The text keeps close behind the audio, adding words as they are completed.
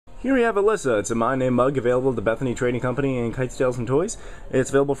Here we have Alyssa. It's a My Name mug available at the Bethany Trading Company and Kite Tails and Toys. It's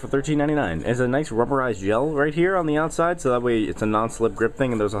available for $13.99. It's a nice rubberized gel right here on the outside, so that way it's a non-slip grip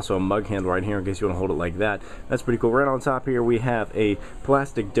thing, and there's also a mug handle right here in case you want to hold it like that. That's pretty cool. Right on top here we have a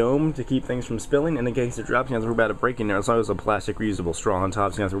plastic dome to keep things from spilling, and in case it drops, you don't have to worry about it breaking there. As long as a plastic reusable straw on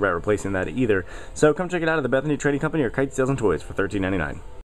top, so you don't have to worry about replacing that either. So come check it out at the Bethany Trading Company or Kite Tails and Toys for $13.99.